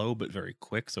slow but very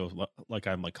quick. So like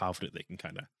I'm like confident they can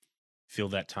kind of fill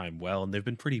that time well. And they've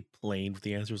been pretty plain with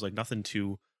the answers, like nothing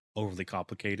too overly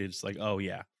complicated. It's like, oh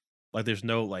yeah, like there's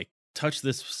no like touch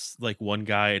this like one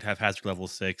guy and have hazard level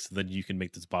 6, then you can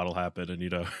make this bottle happen.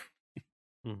 And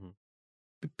Hmm.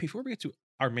 before we get to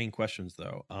our main questions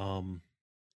though,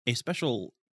 a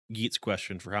special Geets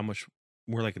question for how much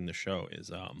we're liking the show is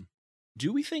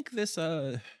do we think this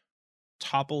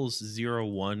topples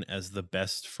 01 as the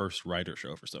best first writer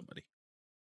show for somebody?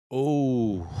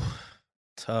 Oh,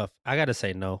 tough. I gotta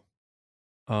say no.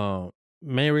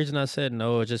 Main reason I said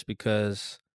no is just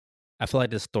because I feel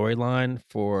like the storyline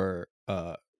for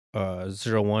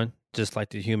 01, just like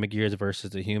the Human Gears versus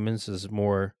the humans, is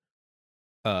more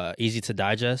easy to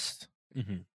digest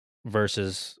Mm-hmm.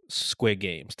 versus Squid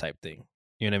Games type thing.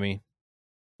 You know what I mean?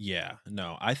 Yeah,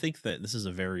 no, I think that this is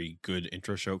a very good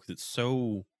intro show because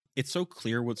it's so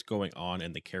clear what's going on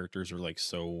and the characters are like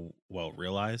so well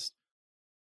realized.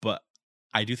 But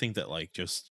I do think that like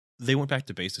just they went back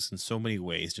to basics in so many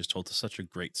ways, just told such a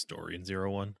great story in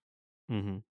 01.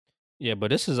 Mm-hmm. Yeah, but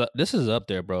this is up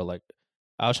there, bro. Like,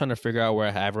 I was trying to figure out where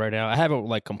I have right now. I haven't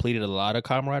like completed a lot of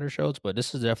Kamen Rider shows, but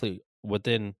this is definitely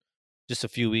within just a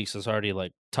few weeks. It's already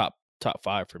like top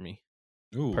 5 for me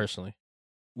Ooh, personally.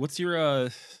 what's your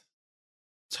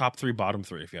top 3, bottom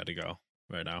 3 if you had to go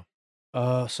right now?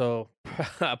 So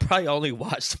I probably only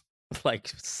watched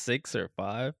like 6 or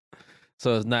 5,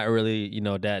 so it's not really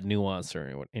that nuanced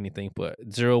or anything. But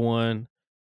 01,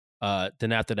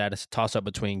 then after that it's a toss up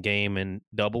between Game and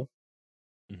Double,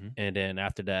 Mm-hmm. and then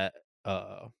after that,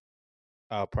 I'll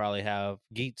probably have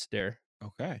Geets there,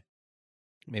 Okay.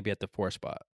 maybe at the 4th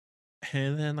spot.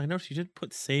 And then I noticed you didn't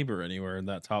put Saber anywhere in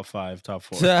that top 5, top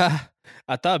 4.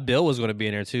 I thought Bill was going to be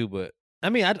in there too, but I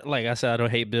mean, like I said, I don't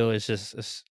hate Bill. It's just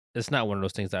it's not one of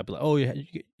those things that I'd be like, oh yeah,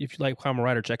 if you like Kamen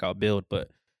Rider, check out Build.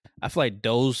 But I feel like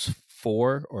those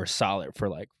 4 are solid for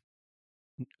like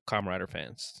Kamen Rider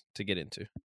fans to get into.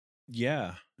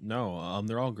 Yeah, no,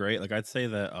 they're all great. Like I'd say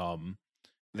that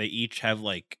they each have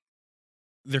like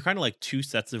they're kind of like two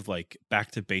sets of like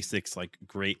back to basics, like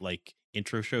great like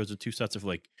intro shows, and two sets of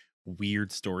like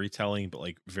weird storytelling, but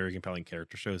like very compelling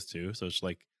character shows too. So it's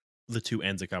like the two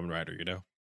ends of Kamen Rider, you know?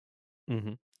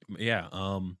 Mm-hmm. Yeah.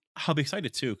 I'll be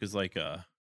excited too because like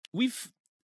we've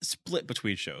split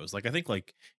between shows. Like I think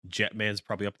like Jetman's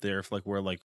probably up there for like where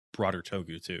like broader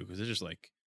Togu too, because it's just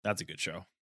like that's a good show.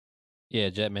 Yeah,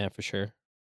 Jetman for sure.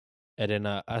 And then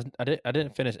I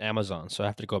didn't finish Amazon, so I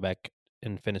have to go back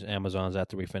and finish Amazon's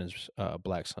after we finish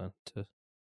Black Sun to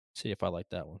see if I like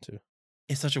that one too.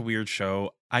 It's such a weird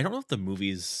show. I don't know if the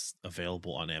movie's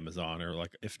available on Amazon or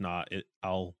like if not,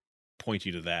 I'll point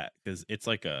you to that because it's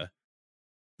like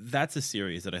that's a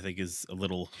series that I think is a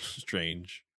little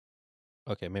strange.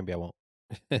 Okay, maybe I won't.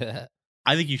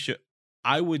 I think you should.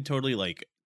 I would totally like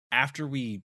after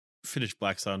we finish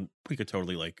Black Sun, we could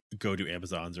totally like go to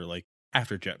Amazon's or like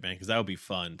after Jetman because that would be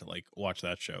fun to like watch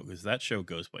that show because that show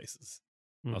goes places.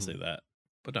 I'll say that.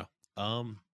 But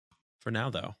no. For now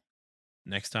though,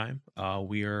 next time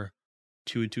we are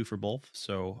 2 and 2 for both.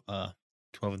 So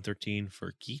 12 and 13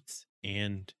 for Geets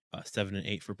and 7 and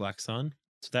 8 for Black Sun.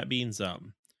 So that means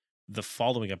the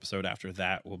following episode after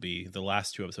that will be the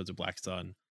last 2 episodes of Black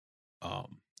Sun.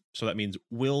 So that means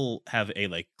we'll have a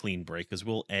like clean break because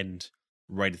we'll end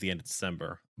right at the end of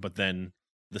December, but then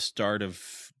the start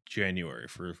of January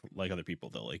for like other people,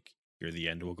 they'll like hear the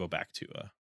end. We'll go back to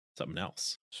something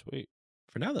else. Sweet.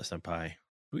 For now, though, Senpai,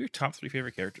 who are your top 3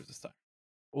 favorite characters this time?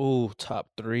 Ooh, top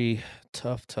 3.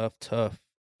 Tough.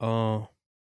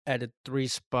 At the 3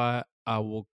 spot, I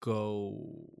will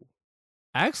go.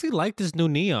 I actually like this new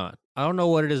Neon. I don't know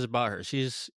what it is about her.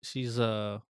 She's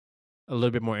a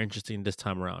little bit more interesting this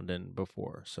time around than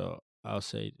before. So I'll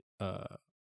say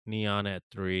Neon at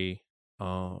 3.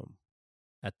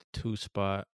 At the 2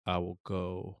 spot, I will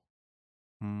go.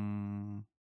 Damn,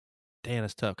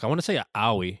 that's tough. I want to say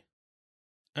Aoi.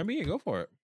 I mean, go for it.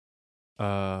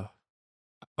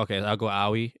 Okay, I'll go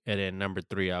Aoi, and then number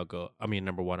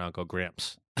 1, I'll go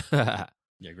Gramps. Yeah,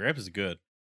 Gramps is good.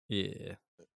 Yeah.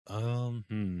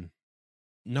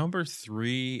 Number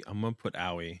 3, I'm gonna put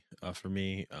Aoi. For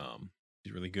me,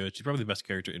 she's really good. She's probably the best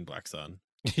character in Black Sun.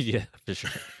 Yeah, for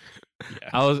sure.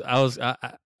 Yeah.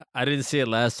 I didn't see it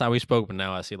last time we spoke, but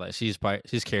now I see like she's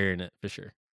carrying it for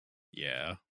sure.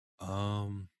 Yeah.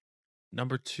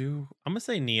 Number 2, I'm gonna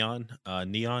say Neon.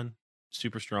 Neon,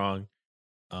 super strong.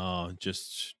 I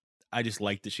just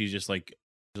like that she's just like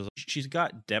she's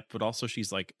got depth, but also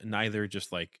she's like neither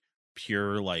just like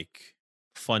pure like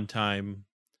fun time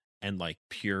and like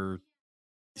pure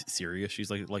serious.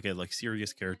 She's like a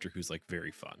serious character who's like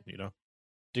very fun, you know?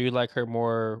 Do you like her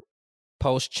more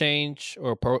post change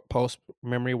or post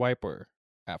memory wipe or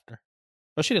after?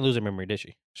 Oh, she didn't lose her memory, did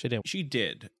she? She didn't. She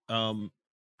did.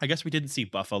 I guess we didn't see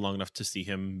Buffa long enough to see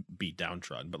him be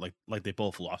downtrodden, but like they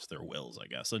both lost their wills, I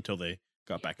guess, until they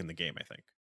got back in the game, I think.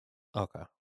 Okay.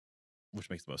 Which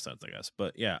makes the most sense, I guess.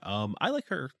 But yeah, I like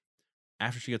her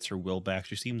after she gets her will back.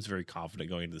 She seems very confident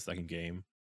going into the second game.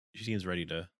 She seems ready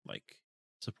to like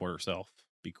support herself,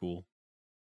 be cool.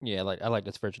 Yeah, I like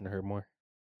this version of her more.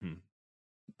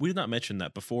 We did not mention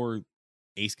that before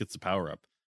Ace gets the power up,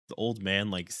 the old man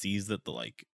like sees that the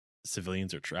like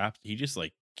civilians are trapped. He just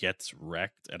like gets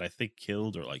wrecked and I think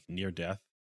killed or like near death,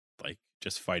 like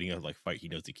just fighting a like fight he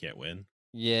knows he can't win.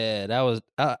 Yeah, that was.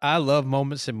 I love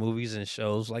moments in movies and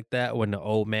shows like that when the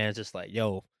old man's just like,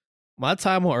 "Yo, my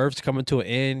time on Earth's coming to an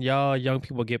end. Y'all, young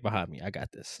people, get behind me. I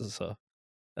got this." So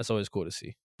that's always cool to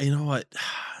see. You know what?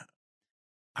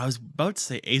 I was about to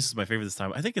say Ace is my favorite this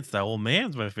time. I think it's that old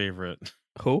man's my favorite.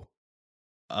 Who?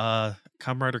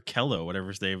 Comrade Kello, whatever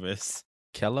his name is.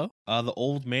 Kello? The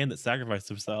old man that sacrificed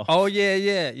himself. Oh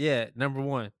yeah. Number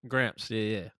 1, Gramps.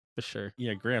 Yeah, for sure.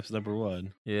 Yeah, Gramps number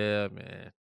 1. Yeah,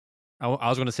 man. I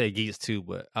was gonna say Geese too,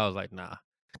 but I was like, nah,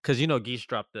 because Geese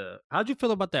dropped the. How'd you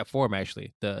feel about that form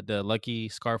actually? The lucky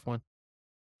scarf one.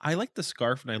 I like the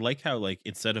scarf, and I like how like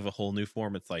instead of a whole new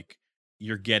form, it's like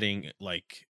you're getting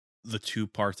like the 2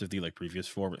 parts of the like previous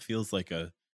form. It feels like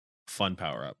a fun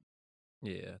power up.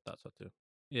 Yeah, I thought so too.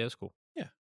 Yeah, it's cool. Yeah,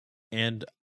 and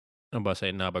I'm about to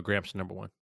say but Gramps number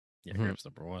 1. Yeah, Gramps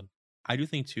number 1. I do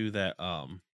think too that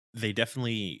they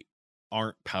definitely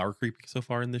aren't power creeping so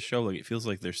far in this show. Like it feels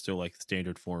like they're still like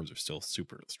standard forms are still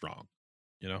super strong,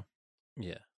 you know?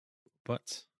 Yeah.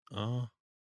 But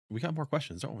we got more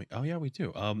questions, don't we? Oh yeah, we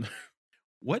do.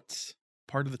 What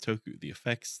part of the Toku, the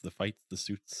effects, the fights, the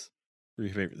suits were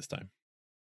your favorite this time?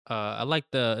 I like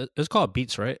it's called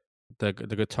Beats, right? The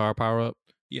guitar power up.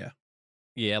 Yeah.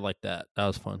 Yeah, I like that. That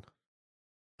was fun.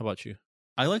 How about you?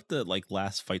 I like the like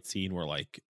last fight scene where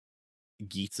like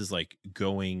Geets is like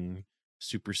going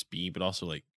super speed, but also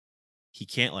like he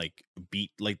can't like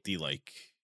beat like the like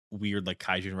weird like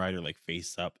Kaijin rider like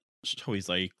face up. So he's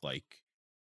like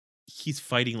he's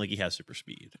fighting like he has super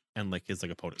speed and like his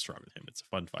like opponent stronger than him. It's a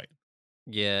fun fight.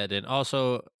 Yeah, then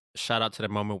also shout out to the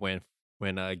moment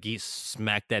when Geese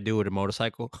smacked that dude with a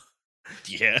motorcycle.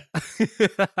 Yeah.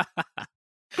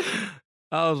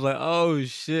 I was like, oh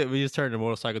shit, we just turned the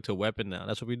motorcycle to a weapon now.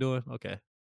 That's what we're doing? Okay.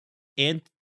 And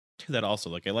to that also,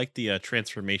 like I like the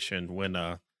transformation when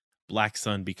Black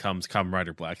Sun becomes Kamen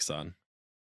Rider Black Sun.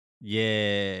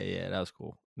 Yeah, that was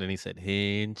cool. Then he said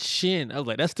Henshin. I was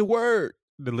like, that's the word.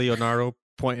 The Leonardo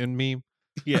pointing meme.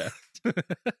 Yeah.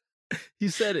 He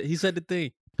said it. He said the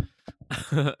thing.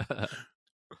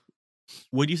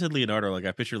 When you said Leonardo, like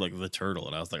I pictured like the turtle,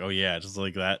 and I was like, oh yeah, just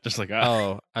like that, just like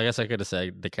oh, I guess I could have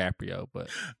said DiCaprio, but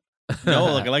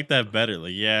no, like I like that better.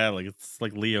 Like yeah, like it's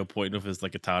like Leo pointing with his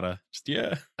like katana. Just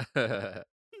yeah.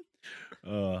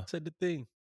 Said the thing.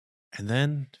 And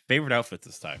then favorite outfit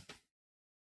this time.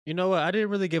 You know what? I didn't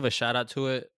really give a shout out to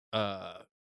it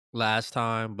last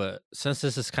time, but since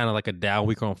this is kind of like a down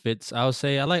week on fits, I would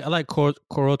say I like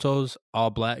Koroto's all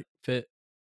black fit.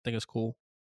 I think it's cool.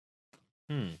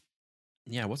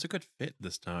 Yeah, what's a good fit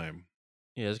this time?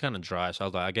 Yeah, it's kind of dry. So I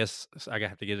was like, I guess I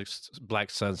have to give Black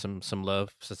Sun some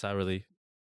love since I really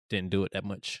didn't do it that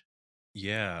much.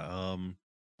 Yeah,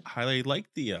 I like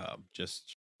the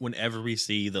just whenever we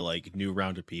see the like new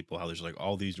round of people, how there's like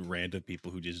all these random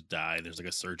people who just die. There's like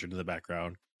a surgeon in the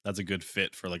background. That's a good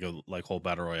fit for like a like whole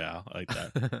battle royale. I like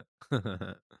that.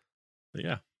 But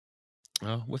yeah.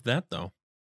 With that though,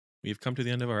 we've come to the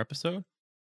end of our episode.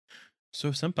 So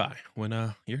senpai,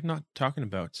 when you're not talking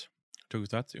about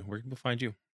Tokusatsu, where can people find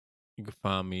you? You can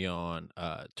find me on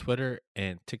Twitter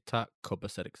and TikTok,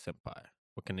 Copacetic Senpai.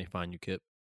 What can they find you, Kip?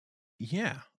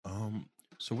 Yeah.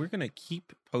 So we're gonna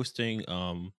keep posting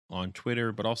on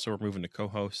Twitter, but also we're moving to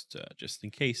co-host just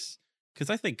in case, because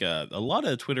I think a lot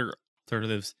of Twitter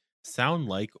alternatives sound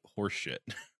like horseshit.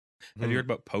 Have you heard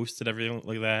about posts and everything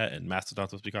like that? And Mastodon's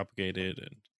supposed to be complicated,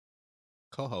 and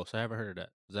Co-host. I haven't heard of that.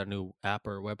 Is that a new app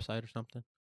or website or something?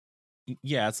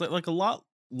 yeah, it's like a lot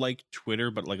like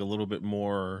Twitter, but like a little bit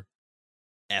more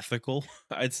ethical.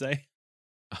 I'd say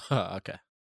Okay.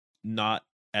 not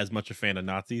as much a fan of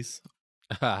Nazis.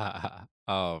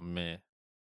 Oh man,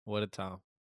 what a time.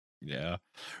 Yeah,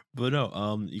 but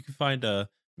no. You can find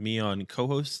me on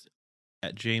co-host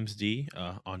at James D,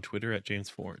 on Twitter at James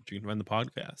Ford. You can find the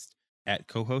podcast at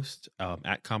co-host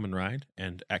at Common Ride,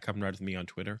 and at Common Ride with me on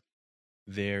Twitter.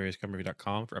 There is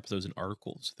commonride.com for episodes and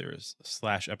articles. There is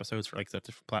 /episodes for links out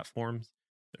to different platforms.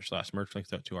 There's /merch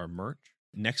links out to our merch.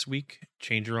 Next week,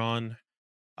 Changeron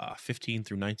 15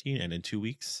 through 19, and in 2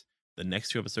 weeks, the next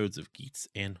 2 episodes of Geats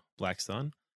and Black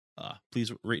Sun.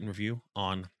 Please rate and review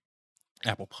on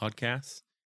Apple Podcasts.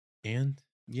 And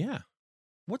yeah,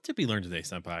 what did we learn today,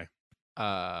 Senpai?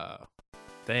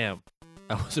 Damn,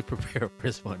 I wasn't prepared for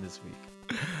this one this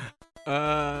week.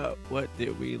 What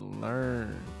did we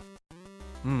learn?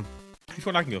 If you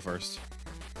want, I can go first.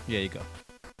 Yeah, you go.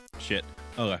 Shit.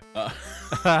 Okay.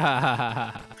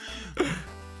 Hot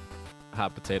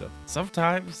potato.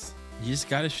 Sometimes you just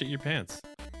gotta shit your pants.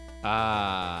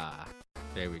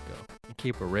 There we go. And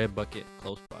keep a red bucket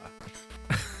close by.